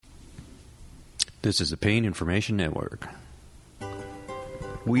This is the Pain Information Network.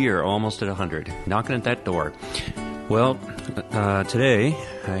 We are almost at 100, knocking at that door. Well, today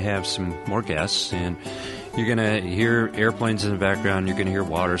I have some more guests, and you're going to hear airplanes in the background. You're going to hear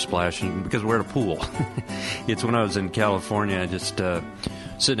water splashing because we're at a pool. It's when I was in California, just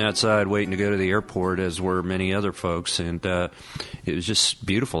sitting outside waiting to go to the airport, as were many other folks, and it was just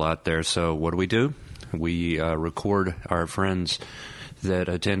beautiful out there. So what do? We record our friends that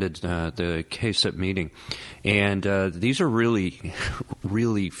attended the KSEP meeting. And these are really,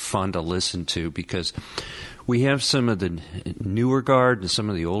 really fun to listen to because we have some of the newer guard and some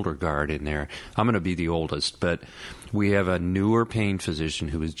of the older guard in there. I'm going to be the oldest, but we have a newer pain physician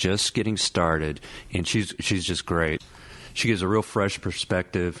who is just getting started, and she's just great. She gives a real fresh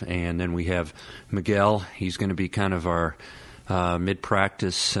perspective. And then we have Miguel. He's going to be kind of our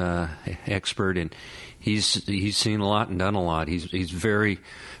mid-practice expert, and he's seen a lot and done a lot. He's very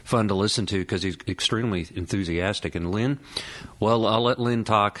fun to listen to because he's extremely enthusiastic. And Lynn, well, I'll let Lynn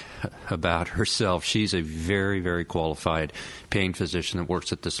talk about herself. She's a very, very qualified pain physician that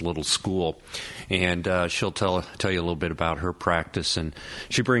works at this little school, and she'll tell you a little bit about her practice. And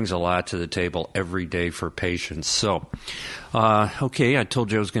she brings a lot to the table every day for patients. So, okay, I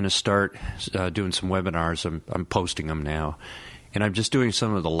told you I was going to start doing some webinars. I'm posting them now. And I'm just doing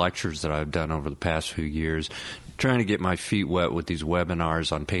some of the lectures that I've done over the past few years, trying to get my feet wet with these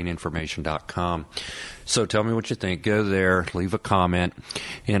webinars on paininformation.com. So tell me what you think. Go there, leave a comment,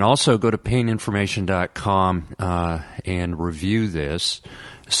 and also go to paininformation.com and review this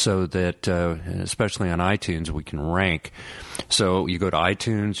so that, especially on iTunes, we can rank. So you go to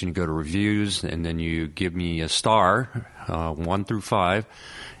iTunes and you go to reviews, and then you give me a star, 1 through 5.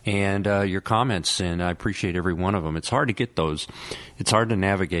 And your comments, and I appreciate every one of them. It's hard to get those. It's hard to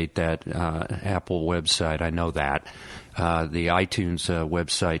navigate that Apple website. I know that. The iTunes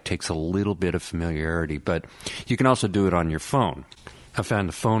website takes a little bit of familiarity, but you can also do it on your phone. I found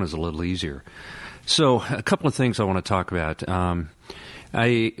the phone is a little easier. So a couple of things I want to talk about.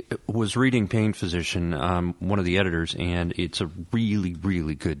 I was reading Pain Physician, one of the editors, and it's a really,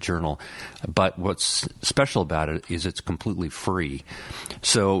 really good journal. But what's special about it is it's completely free.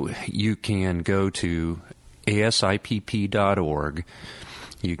 So you can go to asipp.org,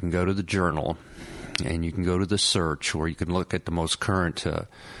 you can go to the journal, and you can go to the search, or you can look at the most current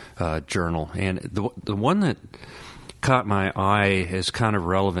journal. And the one that caught my eye as kind of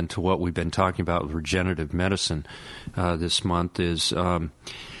relevant to what we've been talking about with regenerative medicine this month is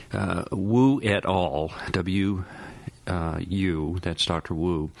Wu et al., W-U, that's Dr.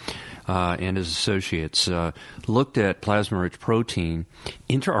 Wu, and his associates, looked at plasma-rich protein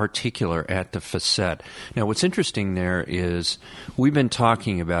interarticular at the facet. Now, what's interesting there is we've been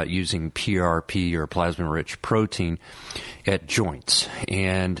talking about using PRP, or plasma-rich protein, at joints,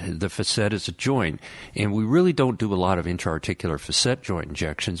 and the facet is a joint, and we really don't do a lot of intra-articular facet joint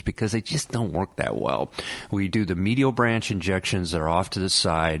injections because they just don't work that well. We do the medial branch injections that are off to the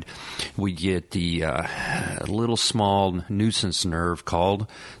side. We get the little small nuisance nerve called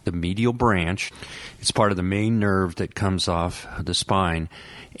the medial branch. It's part of the main nerve that comes off the spine,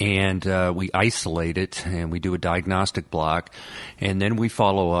 and we isolate it, and we do a diagnostic block, and then we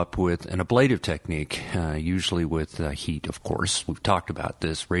follow up with an ablative technique, usually with heat, of course. We've talked about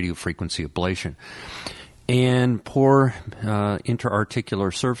this, radiofrequency ablation. And poor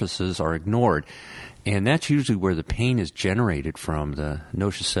intra-articular surfaces are ignored, and that's usually where the pain is generated from, the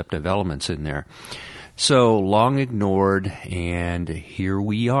nociceptive elements in there. So long ignored, and here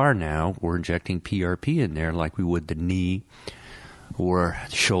we are now. We're injecting PRP in there like we would the knee or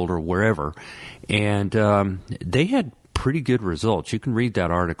shoulder, wherever. And they had pretty good results. You can read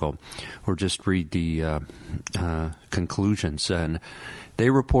that article or just read the conclusions. And they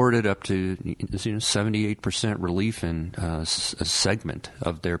reported up to 78% relief in a segment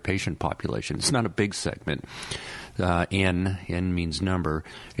of their patient population. It's not a big segment. N means number,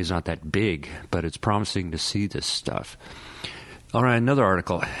 is not that big, but it's promising to see this stuff. All right, another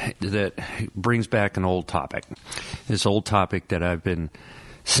article that brings back an old topic. This old topic that I've been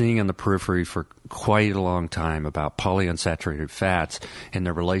seeing on the periphery for quite a long time about polyunsaturated fats and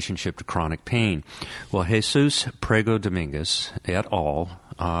their relationship to chronic pain. Well, Jesus Prego Dominguez et al.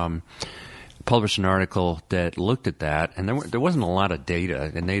 Published an article that looked at that, and there wasn't a lot of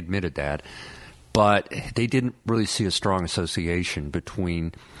data, and they admitted that, but they didn't really see a strong association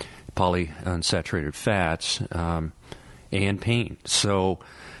between polyunsaturated fats and pain. So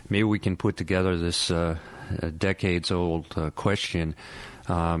maybe we can put together this decades-old question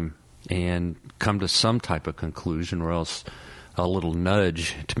and come to some type of conclusion, or else a little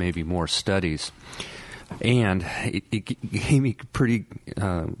nudge to maybe more studies. And it gave me pretty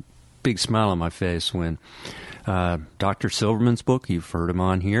big smile on my face when Dr. Silverman's book, you've heard him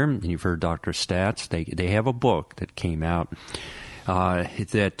on here, and you've heard Dr. Staats. They have a book that came out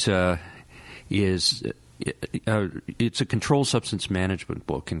that is it's a controlled substance management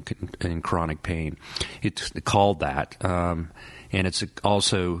book in chronic pain. It's called that, and it's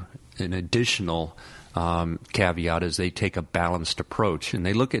also an additional caveat is they take a balanced approach, and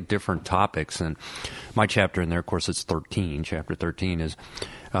they look at different topics. And my chapter in there, of course, it's 13. Chapter 13 is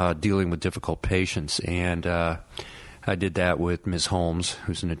dealing with difficult patients, and I did that with Ms. Holmes,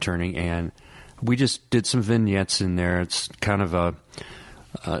 who's an attorney, and we just did some vignettes in there. It's kind of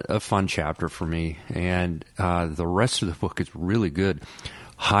a fun chapter for me, and the rest of the book is really good.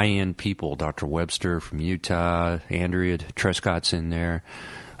 High-end people, Dr. Webster from Utah, Andrea Trescott's in there,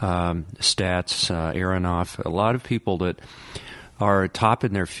 Staats, Aronoff, a lot of people that are top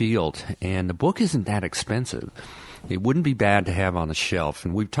in their field, and the book isn't that expensive. It wouldn't be bad to have on the shelf,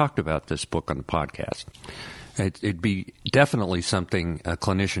 and we've talked about this book on the podcast. It'd be definitely something a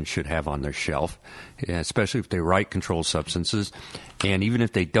clinician should have on their shelf, especially if they write controlled substances, and even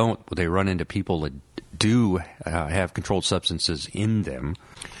if they don't, they run into people that do have controlled substances in them,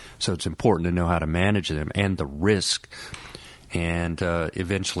 so it's important to know how to manage them and the risk. And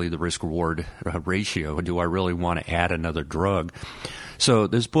eventually the risk-reward ratio. Do I really want to add another drug? So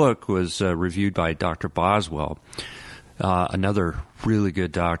this book was reviewed by Dr. Boswell, another really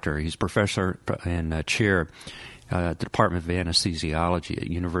good doctor. He's professor and chair at the Department of Anesthesiology at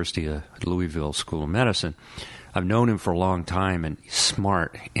University of Louisville School of Medicine. I've known him for a long time, and he's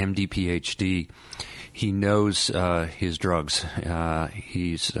smart, MD, PhD. He knows his drugs.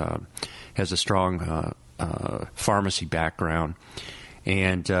 He's has a strong pharmacy background,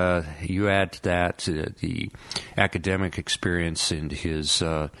 and you add to that the academic experience and his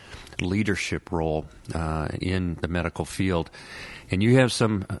leadership role in the medical field, and you have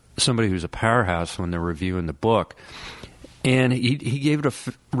somebody who's a powerhouse when they're reviewing the book, and he gave it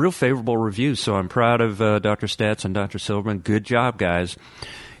a real favorable review. So I'm proud of Dr. Staats and Dr. Silverman. Good job, guys.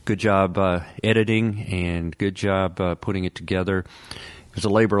 Good job editing, and good job putting it together. It was a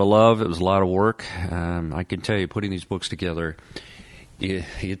labor of love. It was a lot of work. I can tell you, putting these books together,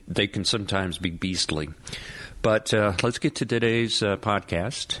 they can sometimes be beastly. But let's get to today's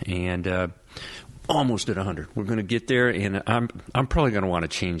podcast, and almost at 100. We're going to get there, and I'm probably going to want to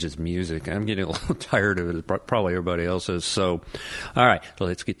change this music. I'm getting a little tired of it. Probably everybody else is. So, all right,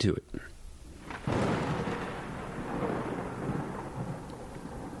 let's get to it.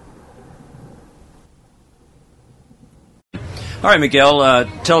 All right, Miguel,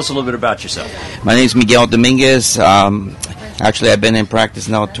 tell us a little bit about yourself. My name is Miguel Dominguez. Actually, I've been in practice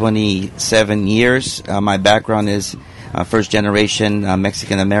now 27 years. My background is first-generation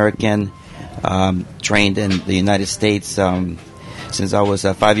Mexican-American, trained in the United States since I was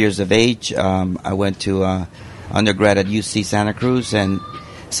 5 years of age. I went to undergrad at UC Santa Cruz and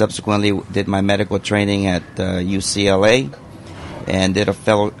subsequently did my medical training at UCLA. And did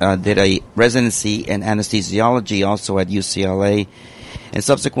a residency in anesthesiology also at UCLA, and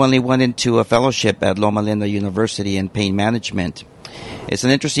subsequently went into a fellowship at Loma Linda University in pain management. It's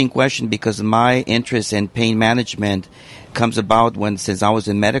an interesting question because my interest in pain management comes about since I was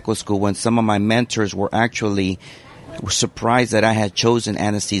in medical school, when some of my mentors were actually surprised that I had chosen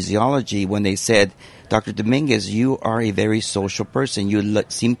anesthesiology when they said, Dr. Dominguez, you are a very social person. You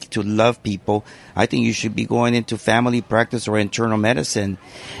seem to love people. I think you should be going into family practice or internal medicine.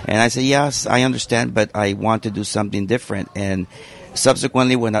 And I said, yes, I understand, but I want to do something different. And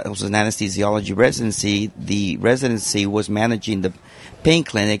subsequently, when I was in anesthesiology residency, the residency was managing the pain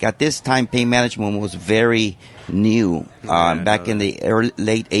clinic. At this time, pain management was very new, back in the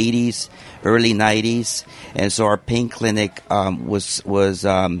late 80s, early 90s. And so our pain clinic was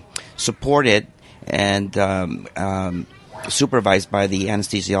supported and supervised by the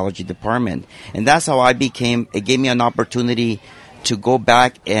anesthesiology department. And that's how it gave me an opportunity to go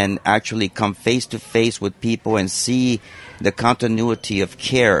back and actually come face to face with people and see the continuity of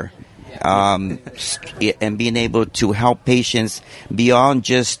care, and being able to help patients beyond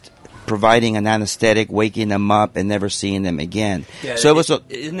just providing an anesthetic, waking them up, and never seeing them again. Yeah, so it was.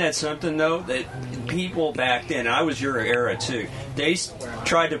 Isn't that something though? That people back then, I was your era too. They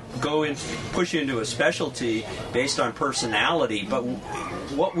tried to push into a specialty based on personality, but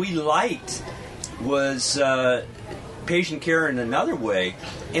what we liked was patient care in another way.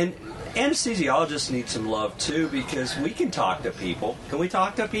 And anesthesiologists need some love too, because we can talk to people. Can we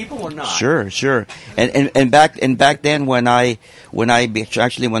talk to people or not? Sure. And back then when the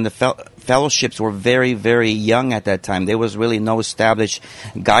fellowships were very, very young at that time. There was really no established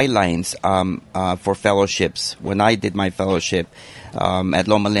guidelines for fellowships when I did my fellowship at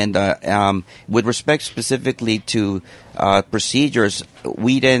Loma Linda. With respect specifically to procedures,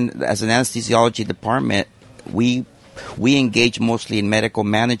 we then, as an anesthesiology department, we engage mostly in medical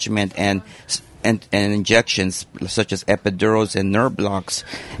management and injections such as epidurals and nerve blocks.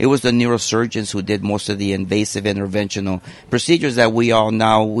 It was the neurosurgeons who did most of the invasive interventional procedures that we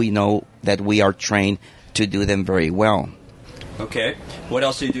know that we are trained to do them very well. Okay. What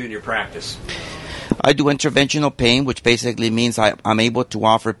else do you do in your practice? I do interventional pain, which basically means I'm able to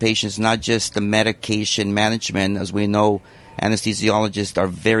offer patients not just the medication management. As we know, anesthesiologists are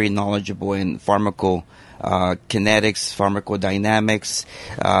very knowledgeable in kinetics, pharmacodynamics,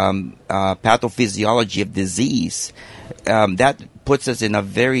 pathophysiology of disease. That puts us in a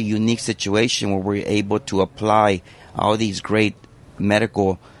very unique situation where we're able to apply all these great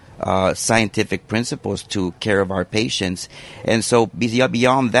medical scientific principles to care of our patients. And so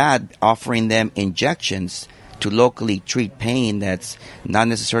beyond that, offering them injections to locally treat pain that's not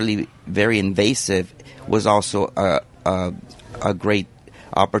necessarily very invasive was also a great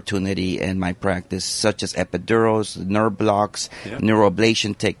opportunity in my practice, such as epidurals, nerve blocks,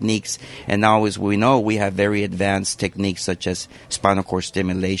 neuroablation techniques, and now, as we know, we have very advanced techniques such as spinal cord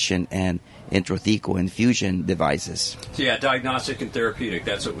stimulation and intrathecal infusion devices. So yeah, diagnostic and therapeutic,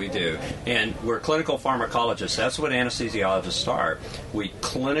 that's what we do. And we're clinical pharmacologists. That's what anesthesiologists are. We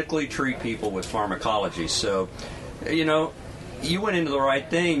clinically treat people with pharmacology. So, you went into the right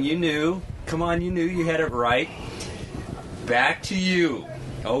thing. You knew you had it right. Back to you.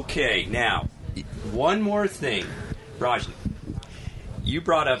 Okay, now, one more thing. Raj, you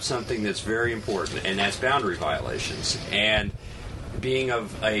brought up something that's very important, and that's boundary violations. And being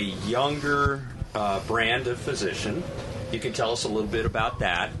of a younger brand of physician, you can tell us a little bit about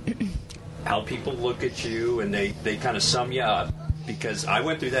that, how people look at you, and they kind of sum you up, because I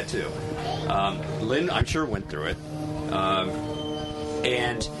went through that too. Lynn, I'm sure, went through it.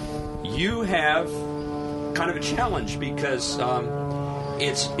 And you have kind of a challenge because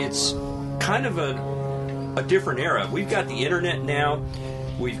it's kind of a different era. We've got the internet now.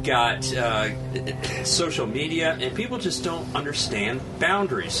 We've got social media, and people just don't understand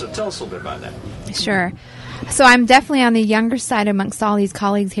boundaries. So tell us a little bit about that. Sure. So I'm definitely on the younger side amongst all these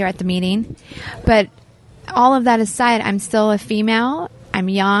colleagues here at the meeting. But all of that aside, I'm still a female. I'm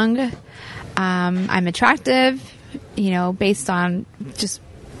young. I'm attractive, based on just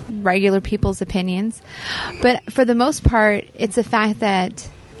regular people's opinions. But for the most part, it's the fact that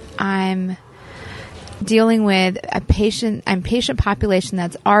I'm dealing with a patient population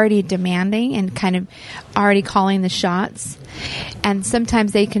that's already demanding and kind of already calling the shots. And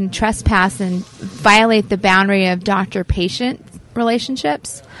sometimes they can trespass and violate the boundary of doctor-patient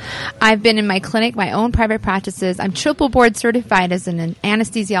relationships. I've been in my clinic, my own private practices. I'm triple board certified as an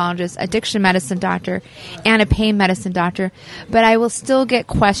anesthesiologist, addiction medicine doctor, and a pain medicine doctor. But I will still get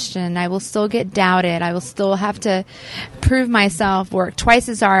questioned. I will still get doubted. I will still have to prove myself, work twice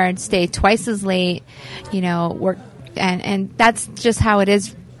as hard, stay twice as late, work. And that's just how it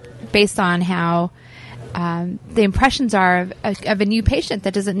is based on how the impressions are of a new patient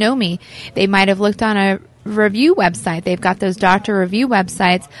that doesn't know me. They might have looked on a review website. They've got those doctor review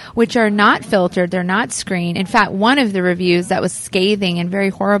websites which are not filtered. They're not screened. In fact, one of the reviews that was scathing and very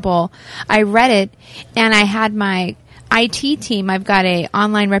horrible, I read it and I had my IT team, I've got a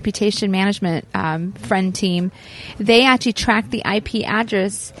online reputation management friend team. They actually tracked the IP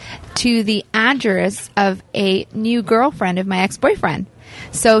address to the address of a new girlfriend of my ex-boyfriend.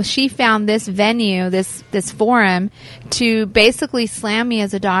 So she found this venue, this forum, to basically slam me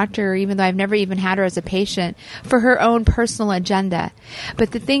as a doctor, even though I've never even had her as a patient, for her own personal agenda.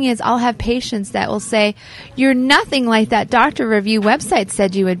 But the thing is, I'll have patients that will say, "You're nothing like that doctor review website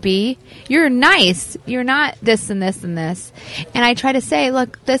said you would be. You're nice. You're not this and this and this." And I try to say,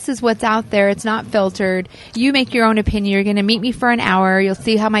 look, this is what's out there. It's not filtered. You make your own opinion. You're going to meet me for an hour. You'll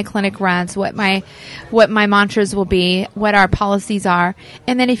see how my clinic runs, what my mantras will be, what our policies are.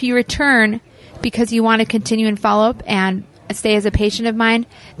 And then if you return because you want to continue and follow up and stay as a patient of mine,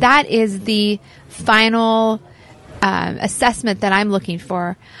 that is the final assessment that I'm looking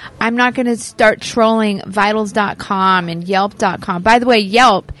for. I'm not going to start trolling vitals.com and yelp.com. By the way,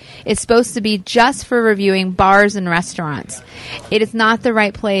 Yelp is supposed to be just for reviewing bars and restaurants. It is not the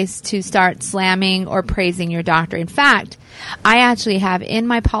right place to start slamming or praising your doctor. In fact, I actually have in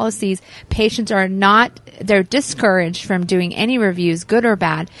my policies, patients they're discouraged from doing any reviews, good or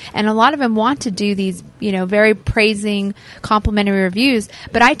bad. And a lot of them want to do these, very praising, complimentary reviews.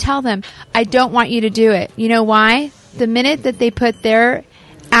 But I tell them, I don't want you to do it. You know why? The minute that they put their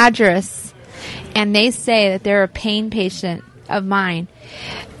address and they say that they're a pain patient of mine,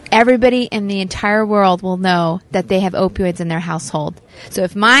 everybody in the entire world will know that they have opioids in their household. So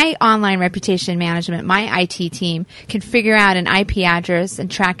if my online reputation management, my IT team, can figure out an IP address and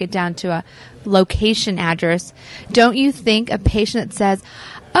track it down to a location address, don't you think a patient that says,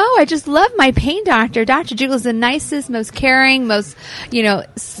 "Oh, I just love my pain doctor. Dr. Jiggle's the nicest, most caring, most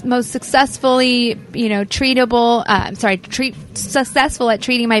successfully, successful at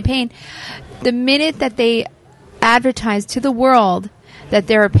treating my pain." The minute that they advertise to the world that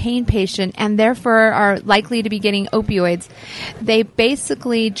they're a pain patient and therefore are likely to be getting opioids, they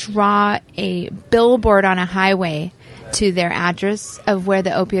basically draw a billboard on a highway to their address of where the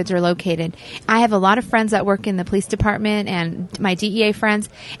opioids are located. I have a lot of friends that work in the police department and my DEA friends,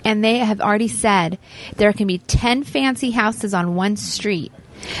 and they have already said there can be 10 fancy houses on one street,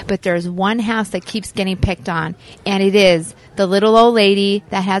 but there's one house that keeps getting picked on, and it is the little old lady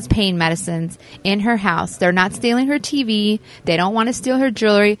that has pain medicines in her house. They're not stealing her TV. They don't want to steal her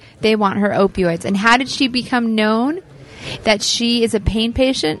jewelry. They want her opioids. And how did she become known that she is a pain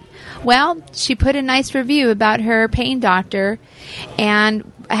patient? Well, she put a nice review about her pain doctor and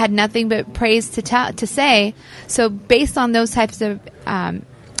had nothing but praise to say. So based on those types of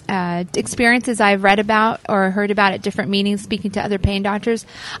experiences I've read about or heard about at different meetings speaking to other pain doctors,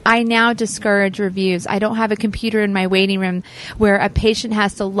 I now discourage reviews. I don't have a computer in my waiting room where a patient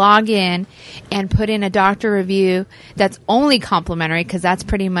has to log in and put in a doctor review that's only complimentary, because that's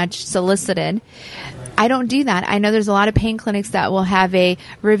pretty much solicited. I don't do that. I know there's a lot of pain clinics that will have a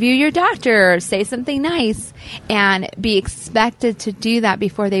review your doctor, say something nice, and be expected to do that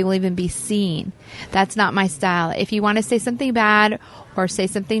before they will even be seen. That's not my style. If you want to say something bad or say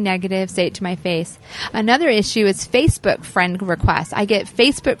something negative, say it to my face. Another issue is Facebook friend requests. I get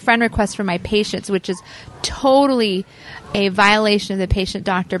Facebook friend requests from my patients, which is totally a violation of the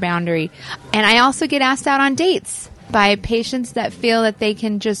patient-doctor boundary. And I also get asked out on dates by patients that feel that they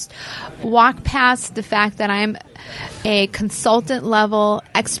can just walk past the fact that I'm a consultant level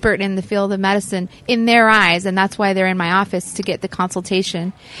expert in the field of medicine in their eyes, and that's why they're in my office to get the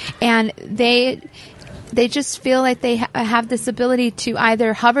consultation. And they just feel like they have this ability to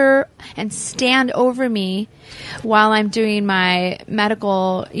either hover and stand over me while I'm doing my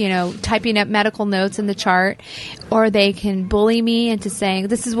medical, typing up medical notes in the chart, or they can bully me into saying,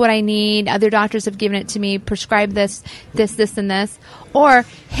 "This is what I need. Other doctors have given it to me. Prescribe this, and this." Or,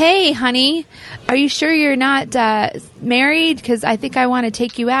 "Hey, honey, are you sure you're not married? Because I think I want to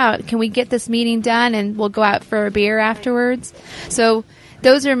take you out. Can we get this meeting done and we'll go out for a beer afterwards?" So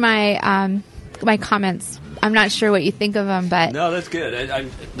those are my my comments. I'm not sure what you think of them, but no, that's good.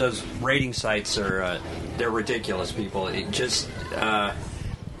 Those rating sites are they're ridiculous, people. It just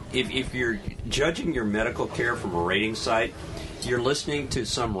if you're judging your medical care from a rating site, you're listening to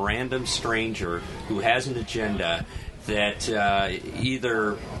some random stranger who has an agenda that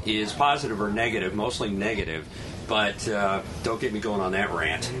either is positive or negative, mostly negative. But don't get me going on that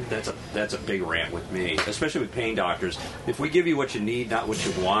rant. That's a big rant with me, especially with pain doctors. If we give you what you need, not what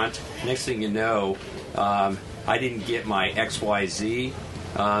you want, next thing you know, I didn't get my XYZ.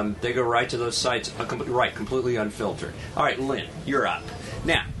 They go right to those sites, completely unfiltered. All right, Lynn, you're up.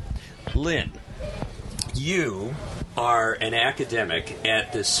 Now, Lynn, you are an academic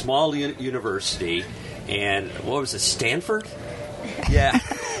at this small university, and what was it, Stanford? Yeah.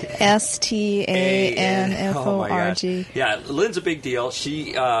 STANFORG. Yeah, Lynn's a big deal.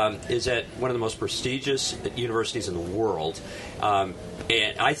 She is at one of the most prestigious universities in the world, and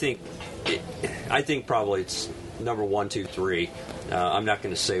I think probably it's number 1, 2, 3. I'm not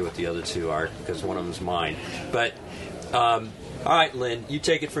going to say what the other two are because one of them's mine. But all right, Lynn, you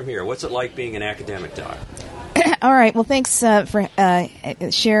take it from here. What's it like being an academic doc? All right. Well, thanks for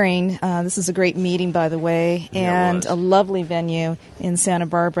sharing. This is a great meeting, by the way, and a lovely venue in Santa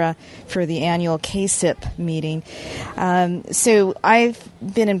Barbara for the annual KSIP meeting. So I've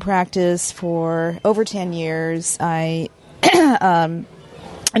been in practice for over 10 years. I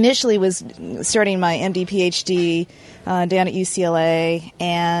initially was starting my MD, PhD down at UCLA,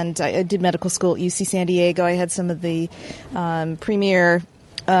 and I did medical school at UC San Diego. I had some of the premier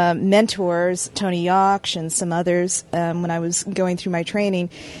mentors, Tony Yauch and some others, when I was going through my training.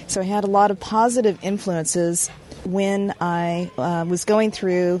 So I had a lot of positive influences when I was going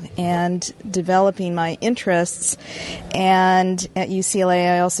through and developing my interests. And at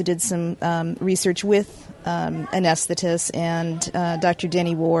UCLA, I also did some research with anesthetist and Dr.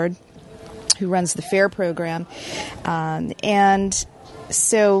 Denny Ward, who runs the FAIR program. And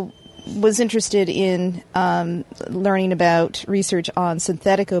so was interested in learning about research on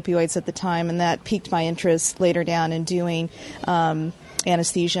synthetic opioids at the time, and that piqued my interest later down in doing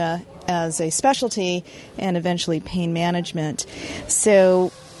anesthesia as a specialty and eventually pain management.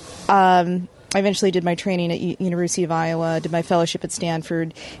 So I eventually did my training at University of Iowa, did my fellowship at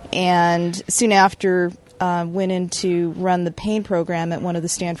Stanford, and soon after went in to run the pain program at one of the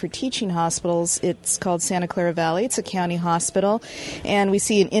Stanford teaching hospitals. It's called Santa Clara Valley. It's a county hospital, and we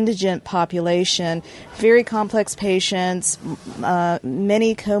see an indigent population, very complex patients,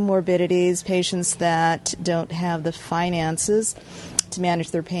 many comorbidities, patients that don't have the finances to manage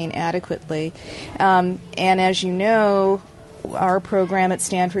their pain adequately. And as you know, our program at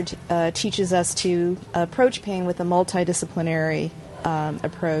Stanford teaches us to approach pain with a multidisciplinary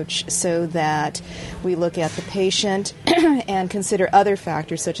approach, so that we look at the patient and consider other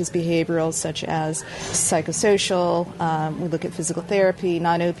factors such as behavioral, such as psychosocial. We look at physical therapy,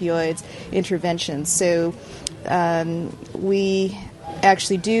 non-opioids, interventions. So we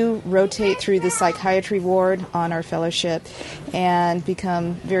actually do rotate through the psychiatry ward on our fellowship and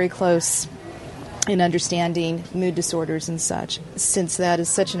become very close in understanding mood disorders and such, since that is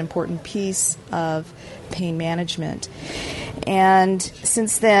such an important piece of pain management. And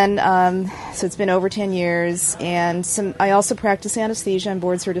since then, so it's been over 10 years, and I also practice anesthesia. I'm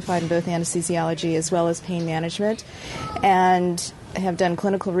board certified in both anesthesiology as well as pain management, and I have done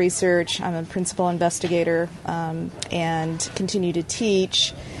clinical research. I'm a principal investigator and continue to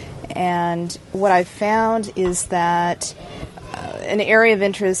teach. And what I've found is that an area of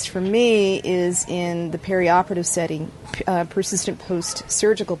interest for me is in the perioperative setting, persistent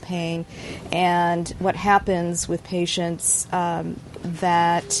post-surgical pain, and what happens with patients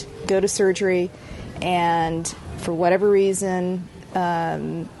that go to surgery and, for whatever reason,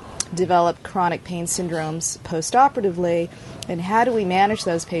 develop chronic pain syndromes post-operatively, and how do we manage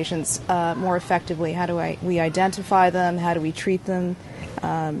those patients more effectively? How do we identify them? How do we treat them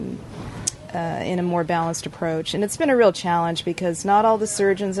in a more balanced approach? And it's been a real challenge because not all the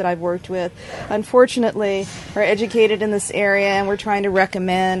surgeons that I've worked with, unfortunately, are educated in this area, and we're trying to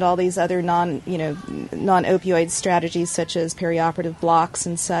recommend all these other non-opioid strategies such as perioperative blocks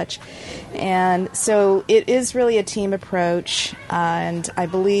and such. And so it is really a team approach, and I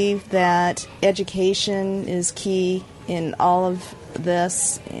believe that education is key in all of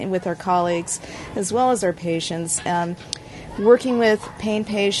this with our colleagues as well as our patients. Working with pain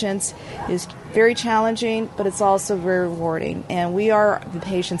patients is very challenging, but it's also very rewarding. And we are the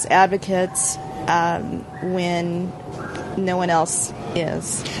patient's advocates when no one else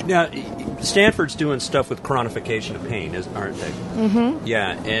is. Now, Stanford's doing stuff with chronification of pain, aren't they? Mm-hmm.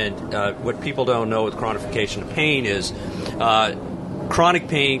 Yeah, and what people don't know with chronification of pain is chronic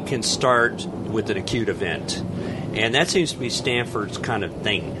pain can start with an acute event. And that seems to be Stanford's kind of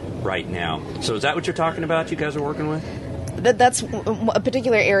thing right now. So is that what you're talking about, you guys are working with? That's a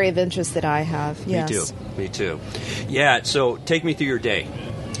particular area of interest that I have, yes. Me too. Yeah, so take me through your day.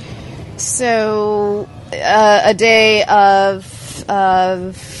 So a day of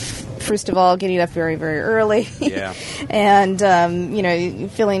first of all, getting up very, very early. Yeah. And,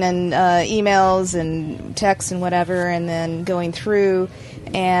 filling in emails and texts and whatever, and then going through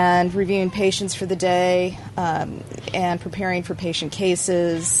and reviewing patients for the day, and preparing for patient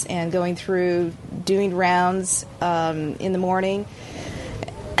cases, and going through doing rounds in the morning,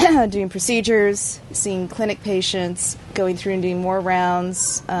 doing procedures, seeing clinic patients, going through and doing more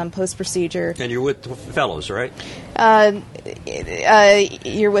rounds post-procedure. And you're with fellows, right?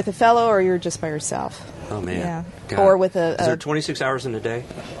 You're with a fellow, or you're just by yourself. Oh, man. Yeah. God. Or with Is there 26 hours in a day?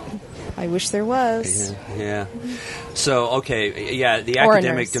 I wish there was. Yeah. So, okay, the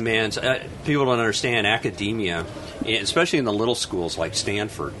academic demands, people don't understand academia, especially in the little schools like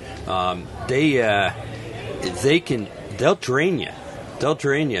Stanford. They'll drain you. They'll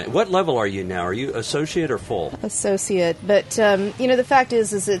drain you. What level are you now? Are you associate or full? Associate. But, the fact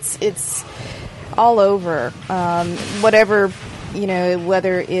is it's all over. Whatever,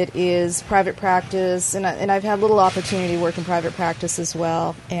 whether it is private practice, and I've had little opportunity to work in private practice as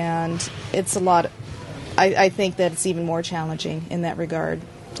well, and it's a lot. I think that it's even more challenging in that regard.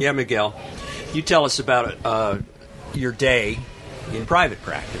 Yeah, Miguel, you tell us about your day in private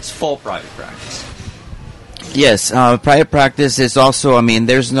practice, full private practice. Yes, private practice is also,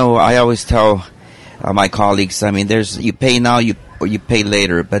 I always tell my colleagues, you pay now, you pay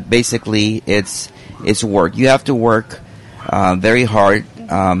later, but basically it's work. You have to work very hard,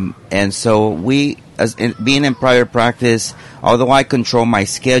 and so being in private practice, although I control my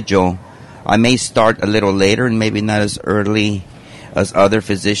schedule, I may start a little later and maybe not as early as other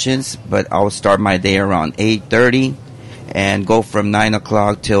physicians, but I'll start my day around 8:30 and go from 9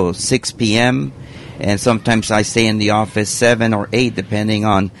 o'clock till 6 p.m., and sometimes I stay in the office 7 or 8, depending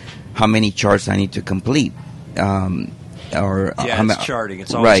on how many charts I need to complete. or it's charting.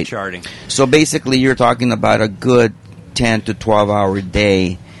 It's always right. charting. So basically, you're talking about a good 10 to 12-hour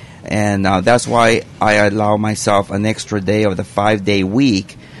day, and that's why I allow myself an extra day of the 5-day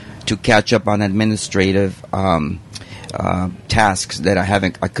week to catch up on administrative tasks that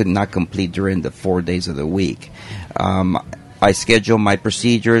I could not complete during the 4 days of the week. I schedule my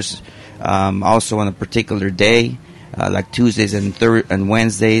procedures also on a particular day, like Tuesdays and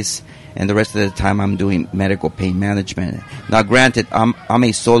Wednesdays, and the rest of the time I'm doing medical pain management. Now, granted, I'm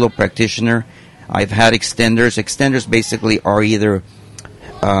a solo practitioner. I've had extenders. Extenders basically are either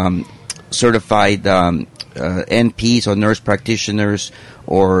certified NPs or nurse practitioners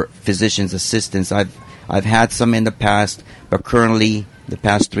or physician's assistants. I've had some in the past, but currently, the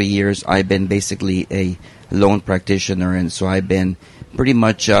past 3 years, I've been basically a lone practitioner, and so I've been pretty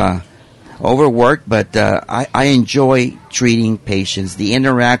much overworked, but I enjoy treating patients. The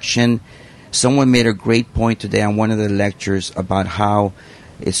interaction, someone made a great point today on one of the lectures about how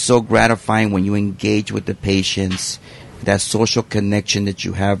it's so gratifying when you engage with the patients. That social connection that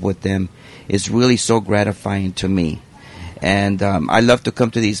you have with them is really so gratifying to me. And I love to come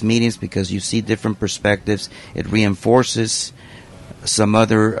to these meetings because you see different perspectives. It reinforces some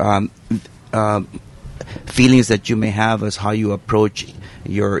other feelings that you may have as how you approach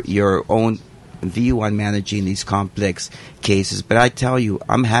your own view on managing these complex cases. But I tell you,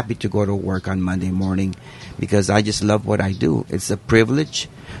 I'm happy to go to work on Monday morning because I just love what I do. It's a privilege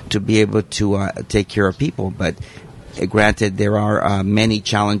to be able to take care of people. But granted, there are many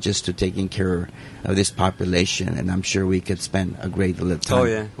challenges to taking care of this population, and I'm sure we could spend a great deal of time. Oh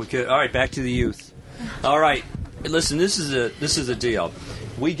yeah, we could. All right, back to the youth. All right, listen, this is a deal.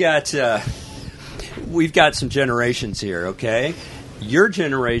 We've got some generations here. Okay, your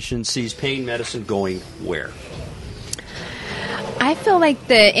generation sees pain medicine going where? I feel like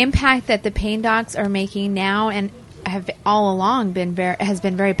the impact that the pain docs are making now and have all along has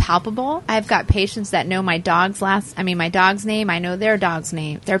been very palpable. I've got patients that know my dog's name. I know their dog's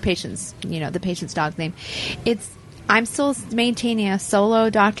name, their patient's, the patient's dog's name. I'm still maintaining a solo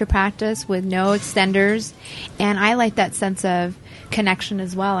doctor practice with no extenders, and I like that sense of connection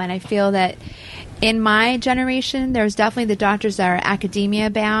as well. And I feel that in my generation, there's definitely the doctors that are academia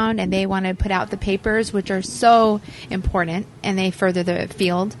bound and they want to put out the papers, which are so important, and they further the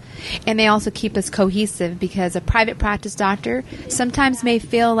field. And they also keep us cohesive because a private practice doctor sometimes may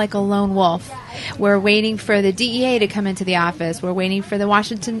feel like a lone wolf. We're waiting for the DEA to come into the office. We're waiting for the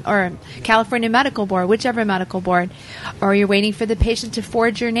Washington or California Medical Board, whichever medical board, or you're waiting for the patient to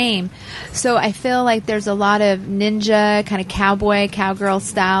forge your name. So I feel like there's a lot of ninja, kind of cowboy, cowgirl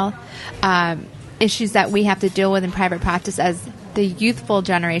style issues that we have to deal with in private practice as the youthful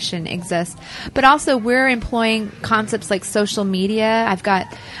generation exists. But also we're employing concepts like social media. I've got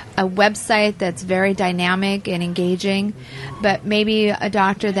a website that's very dynamic and engaging, but maybe a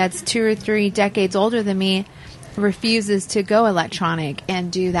doctor that's 2 or 3 decades older than me refuses to go electronic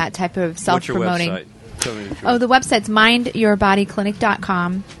and do that type of self-promoting. What's your website? The website's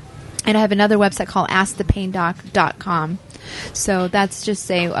mindyourbodyclinic.com, and I have another website called askthepaindoc.com. So that's just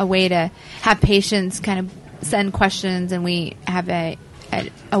a way to have patients kind of send questions, and we have a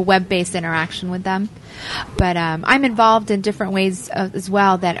web-based interaction with them. But I'm involved in different ways as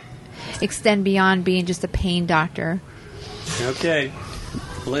well that extend beyond being just a pain doctor. Okay.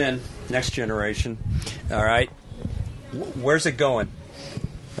 Lynn, next generation. All right. Where's it going?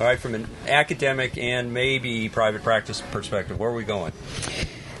 All right, from an academic and maybe private practice perspective, where are we going?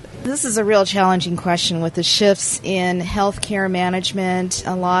 This is a real challenging question with the shifts in healthcare management,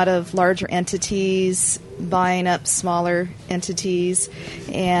 a lot of larger entities buying up smaller entities,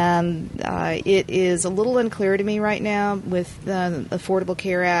 and it is a little unclear to me right now with the Affordable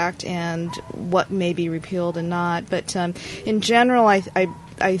Care Act and what may be repealed and not. But in general,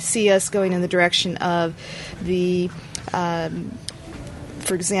 I see us going in the direction of the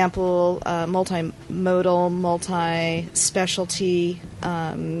for example, multimodal, multi-specialty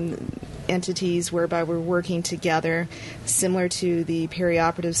entities whereby we're working together, similar to the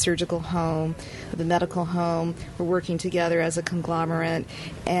perioperative surgical home, the medical home. We're working together as a conglomerate,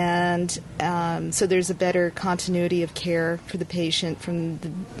 and so there's a better continuity of care for the patient from the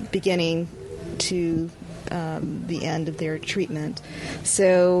beginning to the end of their treatment.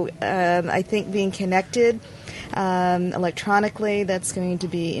 So I think being connected electronically, that's going to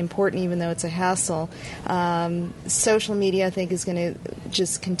be important, even though it's a hassle. Social media, I think, is going to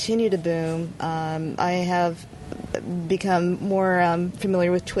just continue to boom. I have become more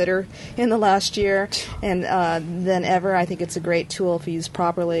familiar with Twitter in the last year and than ever. I think it's a great tool if used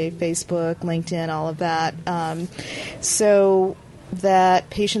properly. Facebook, LinkedIn, all of that. So that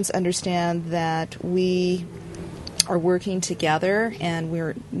patients understand that we are working together, and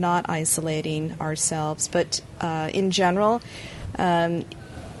we're not isolating ourselves. But in general,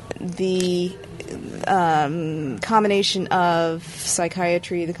 the combination of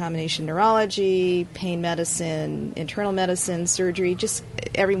psychiatry, the combination neurology, pain medicine, internal medicine, surgery, just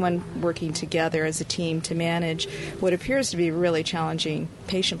everyone working together as a team to manage what appears to be a really challenging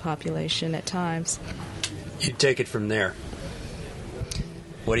patient population at times. You take it from there.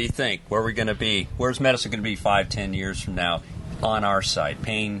 What do you think? Where are we going to be? Where's medicine going to be 5-10 years from now on our side,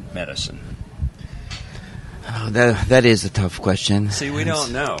 pain medicine? Oh, that is a tough question. See, we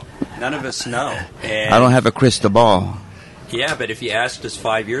don't know. None of us know. And I don't have a crystal ball. Yeah, but if you asked us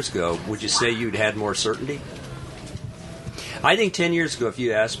 5 years ago, would you say you'd had more certainty? I think 10 years ago, if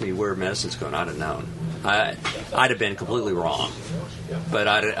you asked me where medicine's going, I'd have known. I'd have been completely wrong, but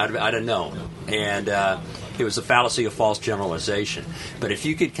I'd have known. And it was a fallacy of false generalization. But if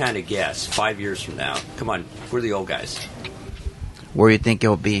you could kind of guess 5 years from now, come on, we're the old guys. Where you think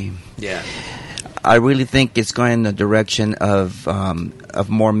it'll be? Yeah. I really think it's going in the direction of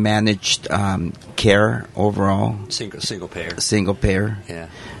more managed care overall. Single payer. Single payer. Yeah.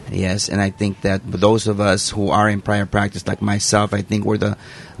 Yes, and I think that those of us who are in private practice, like myself, I think we're the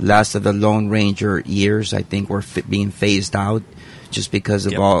last of the Lone Ranger years. I think we're being phased out just because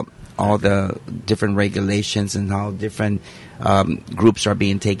of all the different regulations and how different groups are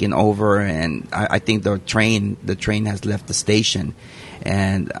being taken over. And I think the train has left the station.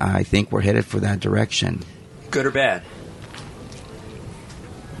 And I think we're headed for that direction. Good or bad?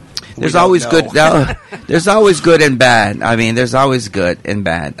 There's always good. There's always good and bad. I mean, there's always good and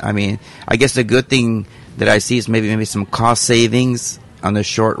bad. I mean, I guess the good thing that I see is maybe some cost savings on the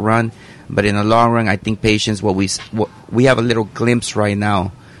short run, but in the long run, I think patients. What we have a little glimpse right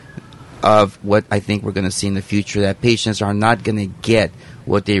now of what I think we're going to see in the future. That patients are not going to get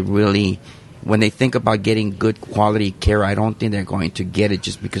what they really. When they think about getting good quality care, I don't think they're going to get it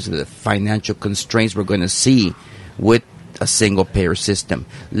just because of the financial constraints we're going to see with a single payer system.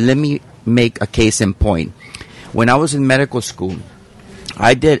 Let me make a case in point. When I was in medical school,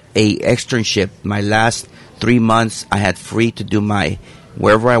 I did a externship. My last 3 months, I had free to do my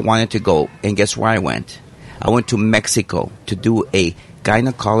wherever I wanted to go. And guess where I went? I went to Mexico to do a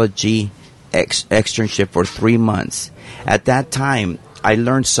gynecology externship for 3 months. At that time, I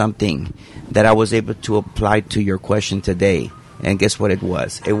learned something that I was able to apply to your question today. And guess what it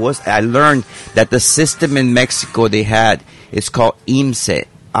was? I learned that the system in Mexico they had, it's called IMSS,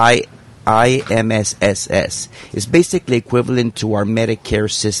 IMSS. It's basically equivalent to our Medicare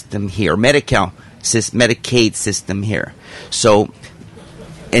system here, Medicaid system here. So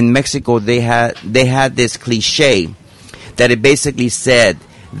in Mexico they had this cliche that it basically said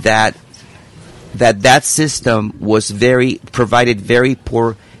that system was provided very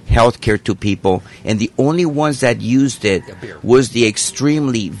poor healthcare to people, and the only ones that used it was the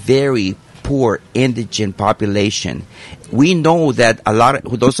extremely very poor indigent population. We know that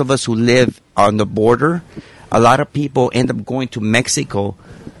those of us who live on the border, a lot of people end up going to Mexico,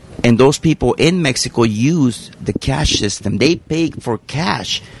 and those people in Mexico use the cash system. They pay for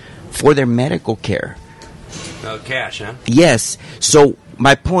cash for their medical care. Cash, huh? Yes. So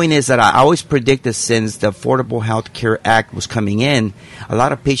my point is that I always predicted since the Affordable Health Care Act was coming in, a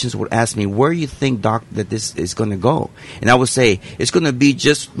lot of patients would ask me, where do you think, doc, that this is going to go? And I would say, it's going to be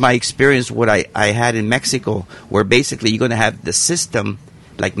just my experience, what I had in Mexico, where basically you're going to have the system,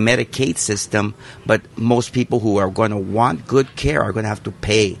 like Medicaid system, but most people who are going to want good care are going to have to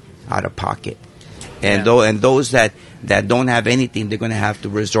pay out of pocket. And those that don't have anything, they're going to have to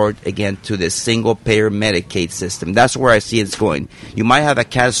resort again to this single-payer Medicaid system. That's where I see it's going. You might have a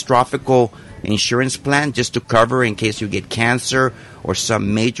catastrophic insurance plan just to cover in case you get cancer or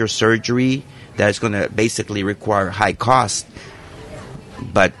some major surgery that's going to basically require high cost.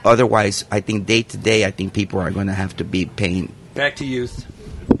 But otherwise, I think day to day, I think people are going to have to be paying. Back to youth.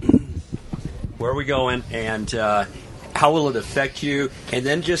 Where are we going? And how will it affect you? And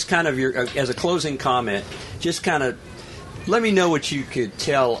then just kind of as a closing comment, just kind of let me know what you could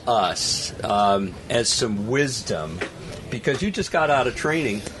tell us as some wisdom, because you just got out of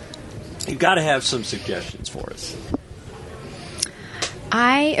training. You've got to have some suggestions for us.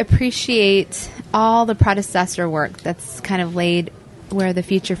 I appreciate all the predecessor work that's kind of laid where the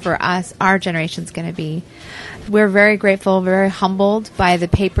future for us, our generation, is going to be. We're very grateful, very humbled by the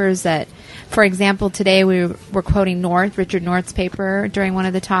papers that, for example, today we were quoting Richard North's paper during one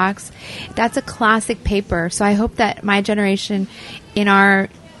of the talks. That's a classic paper. So I hope that my generation in our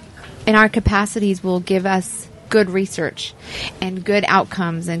capacities will give us good research and good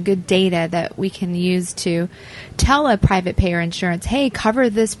outcomes and good data that we can use to tell a private payer insurance, hey, cover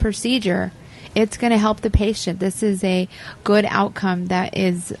this procedure it's going to help the patient. This is a good outcome that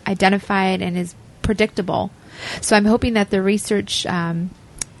is identified and is predictable. So I'm hoping that the research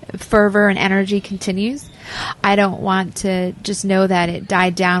fervor and energy continues. I don't want to just know that it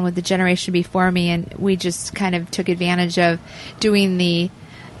died down with the generation before me and we just kind of took advantage of doing the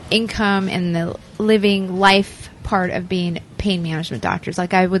income and the living life part of being pain management doctors.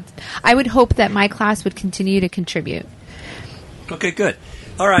 Like I would hope that my class would continue to contribute. Okay, good.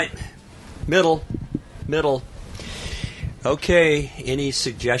 All right. Middle. Okay, any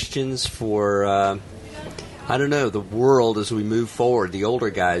suggestions for, I don't know, the world as we move forward, the older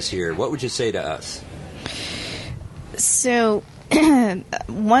guys here? What would you say to us? So,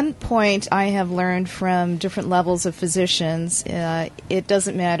 one point I have learned from different levels of physicians, it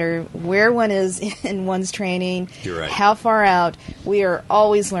doesn't matter where one is in one's training, You're right. how far out, we are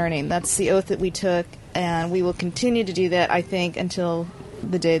always learning. That's the oath that we took, and we will continue to do that, I think, until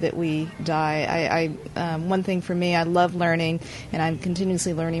the day that we die. One thing for me, I love learning, and I'm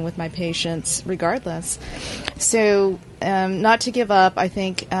continuously learning with my patients regardless. So not to give up, I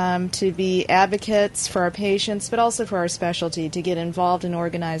think to be advocates for our patients, but also for our specialty, to get involved in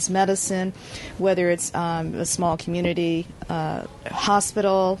organized medicine, whether it's a small community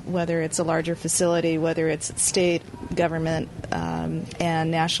hospital, whether it's a larger facility, whether it's state, government,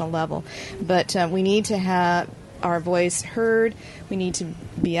 and national level. But we need to have our voice heard. We need to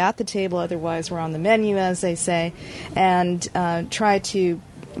be at the table, otherwise we're on the menu, as they say, and try to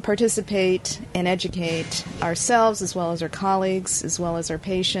participate and educate ourselves as well as our colleagues, as well as our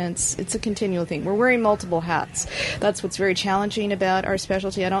patients. It's a continual thing. We're wearing multiple hats. That's what's very challenging about our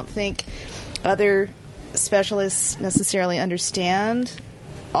specialty. I don't think other specialists necessarily understand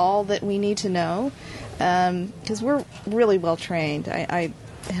all that we need to know, because we're really well trained. I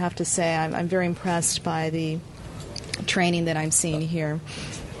have to say I'm very impressed by the training that I'm seeing here.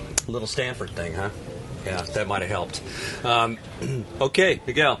 Little Stanford thing, huh? Yeah, that might have helped. Okay,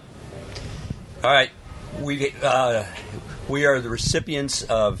 Miguel. All right, we are the recipients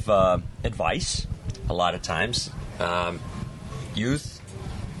of advice a lot of times. Youth,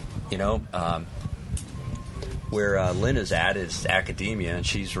 where Lynn is at is academia, and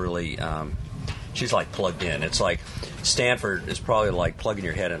she's really she's like plugged in. It's like Stanford is probably like plugging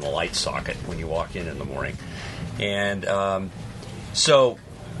your head in a light socket when you walk in the morning. And so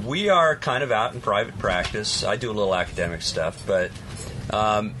we are kind of out in private practice. I do a little academic stuff, but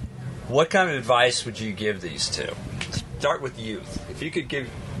what kind of advice would you give these two? Start with youth. If you could give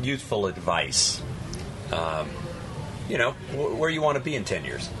youthful advice, where you want to be in 10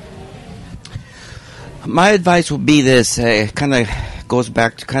 years. My advice would be this. It kind of goes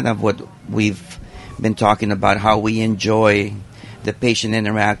back to kind of what we've been talking about, how we enjoy the patient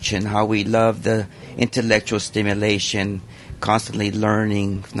interaction, how we love the intellectual stimulation, constantly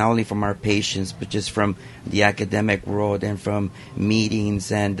learning, not only from our patients, but just from the academic world and from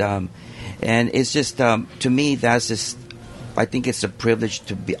meetings. And it's just, to me, that's just, I think it's a privilege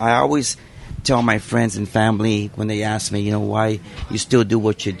to be. I always tell my friends and family when they ask me, why you still do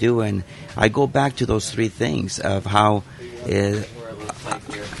what you do, and I go back to those three things of how the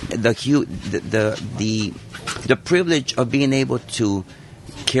privilege of being able to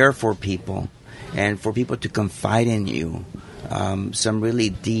care for people and for people to confide in you some really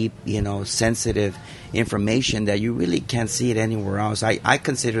deep, sensitive information that you really can't see it anywhere else. I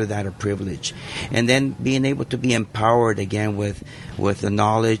consider that a privilege. And then being able to be empowered again with the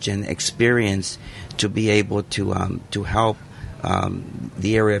knowledge and experience to be able to help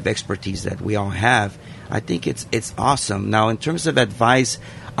the area of expertise that we all have. I think it's awesome. Now, in terms of advice,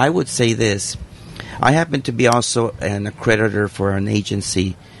 I would say this. I happen to be also an accreditor for an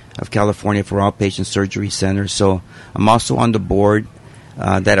agency of California for outpatient surgery centers. So I'm also on the board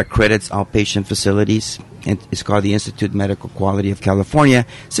that accredits outpatient facilities. It's called the Institute of Medical Quality of California.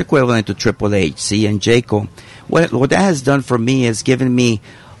 It's equivalent to HHC and JCO. What that has done for me is given me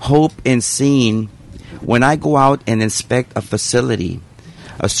hope in seeing when I go out and inspect a facility,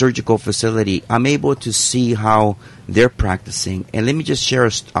 a surgical facility, I'm able to see how they're practicing. And let me just share,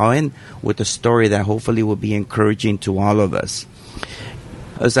 I'll end with a story that hopefully will be encouraging to all of us.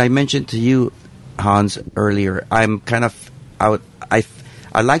 As I mentioned to you, Hans, earlier, I'm kind of out.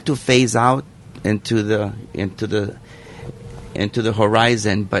 I like to phase out into the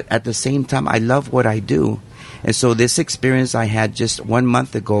horizon, but at the same time, I love what I do. And so this experience I had just 1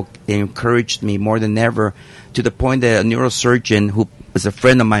 month ago encouraged me more than ever, to the point that a neurosurgeon who is a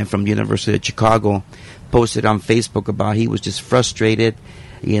friend of mine from the University of Chicago posted on Facebook about he was just frustrated.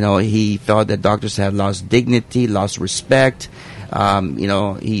 He felt that doctors had lost dignity, lost respect.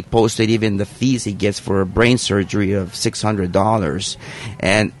 He posted even the fees he gets for a brain surgery of $600.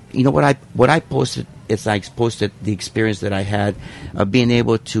 And what I posted is I posted the experience that I had of being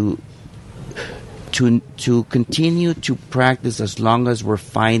able to continue to practice as long as we're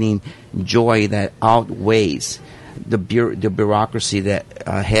finding joy that outweighs the bureaucracy, that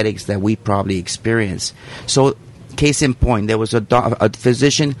headaches that we probably experience. So, case in point, there was a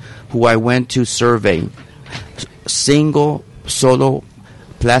physician who I went to survey, solo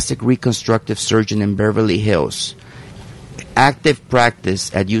plastic reconstructive surgeon in Beverly Hills, active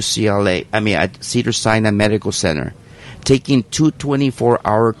practice at UCLA, at Cedars-Sinai Medical Center, taking 2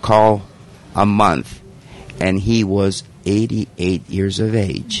 24-hour call a month, and he was 88 years of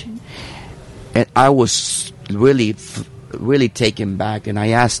age. And I was really taken back, and I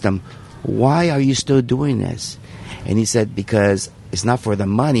asked him, why are you still doing this? And he said, because it's not for the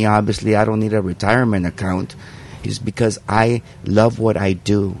money. Obviously, I don't need a retirement account. It's because I love what I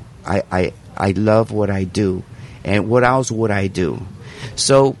do. I love what I do. And what else would I do?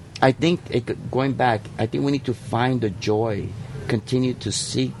 So I think, going back, I think we need to find the joy, continue to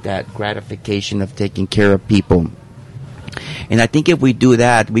seek that gratification of taking care of people. And I think if we do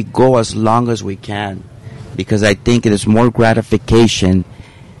that, we go as long as we can, because I think it is more gratification,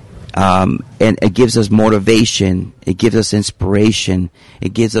 and it gives us motivation, it gives us inspiration,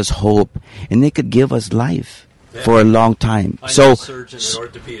 it gives us hope, and it could give us life for a long time. I know a surgeon in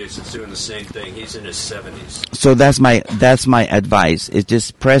orthopedics that's doing the same thing. He's in his 70s. So that's my advice. Is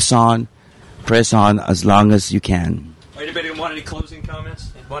just press on as long as you can. Anybody want any closing comments?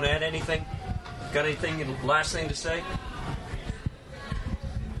 Want to add anything? Got anything? Last thing to say?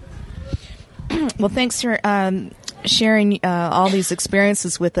 Well, thanks for sharing all these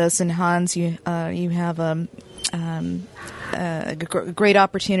experiences with us. And Hans, you have a great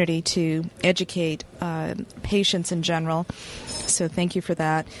opportunity to educate patients in general. So thank you for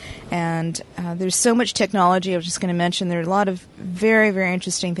that. And there's so much technology. I was just going to mention there are a lot of very, very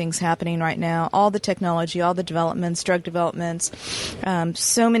interesting things happening right now. All the technology, all the developments, drug developments,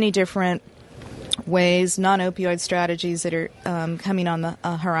 so many different ways, non-opioid strategies that are coming on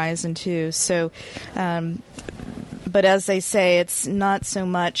the horizon too. So, but as they say, it's not so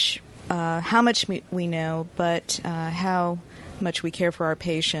much how much we know, but how much we care for our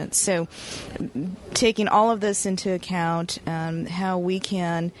patients. So taking all of this into account, how we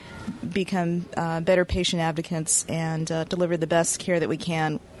can become better patient advocates and deliver the best care that we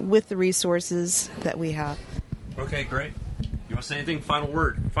can with the resources that we have. Okay, great. You want to say anything? Final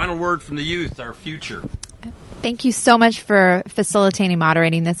word. Final word from the youth, our future. Thank you so much for facilitating,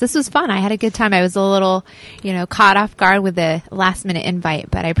 moderating this. This was fun. I had a good time. I was a little, caught off guard with the last-minute invite,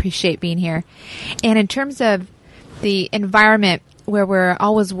 but I appreciate being here. And in terms of the environment where we're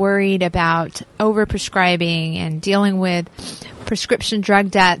always worried about overprescribing and dealing with prescription drug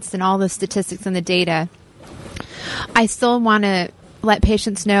debts and all the statistics and the data, I still want to let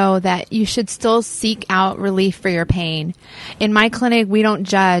patients know that you should still seek out relief for your pain. In my clinic, we don't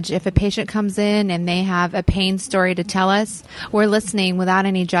judge. If a patient comes in and they have a pain story to tell us, we're listening without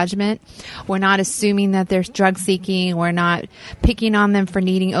any judgment. We're not assuming that they're drug seeking. We're not picking on them for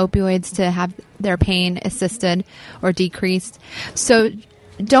needing opioids to have their pain assisted or decreased. So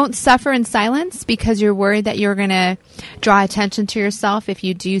don't suffer in silence because you're worried that you're going to draw attention to yourself if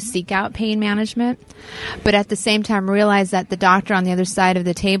you do seek out pain management. But at the same time, realize that the doctor on the other side of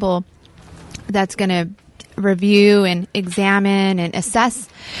the table that's going to review and examine and assess,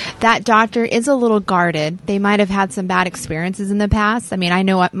 that doctor is a little guarded. They might have had some bad experiences in the past. I mean, I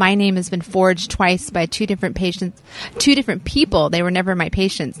know my name has been forged twice by two different people. They were never my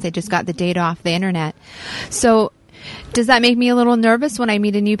patients. They just got the data off the internet. So does that make me a little nervous when I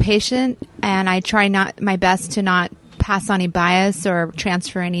meet a new patient and I try my best to not pass on any bias or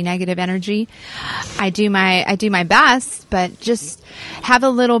transfer any negative energy? I do my best, but just have a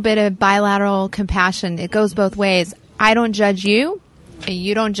little bit of bilateral compassion. It goes both ways. I don't judge you, and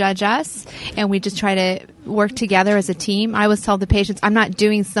you don't judge us, and we just try to work together as a team. I always tell the patients, I'm not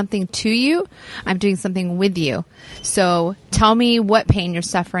doing something to you, I'm doing something with you. So tell me what pain you're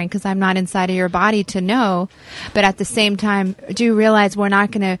suffering, because I'm not inside of your body to know. But at the same time, do realize we're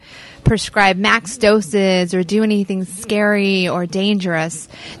not going to prescribe max doses or do anything scary or dangerous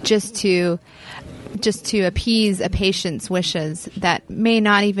just to appease a patient's wishes that may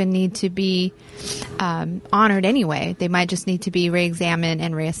not even need to be honored anyway. They might just need to be reexamined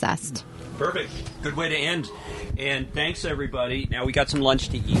and reassessed. Perfect. Good way to end. And thanks, everybody. Now we got some lunch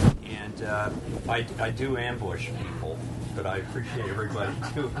to eat, and I do ambush people. but I appreciate everybody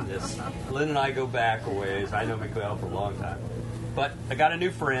doing this. Lynn and I go back a ways. I know Miguel for a long time. But I got a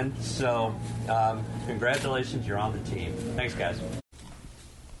new friend, so congratulations, you're on the team. Thanks, guys.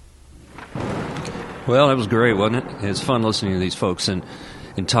 Well, that was great, wasn't it? It was fun listening to these folks and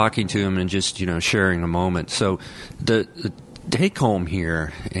talking to them and just, sharing a moment. So the take-home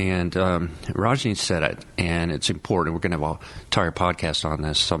here, and Rajni said it, and it's important. We're going to have an entire podcast on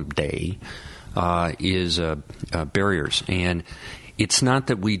this someday, is barriers. And it's not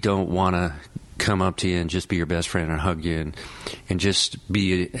that we don't want to come up to you and just be your best friend and hug you and just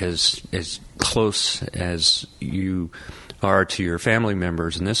be as close as you are to your family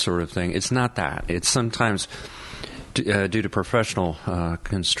members and this sort of thing. It's not that. It's sometimes due to professional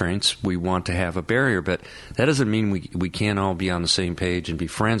constraints, we want to have a barrier, but that doesn't mean we can't all be on the same page and be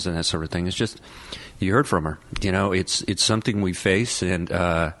friends and that sort of thing. It's just, you heard from her. It's something we face, and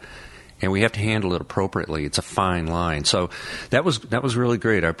we have to handle it appropriately. It's a fine line. So that was really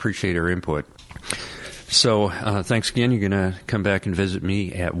great. I appreciate her input. So thanks again. You're going to come back and visit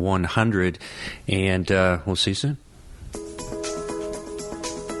me at 100, and we'll see you soon.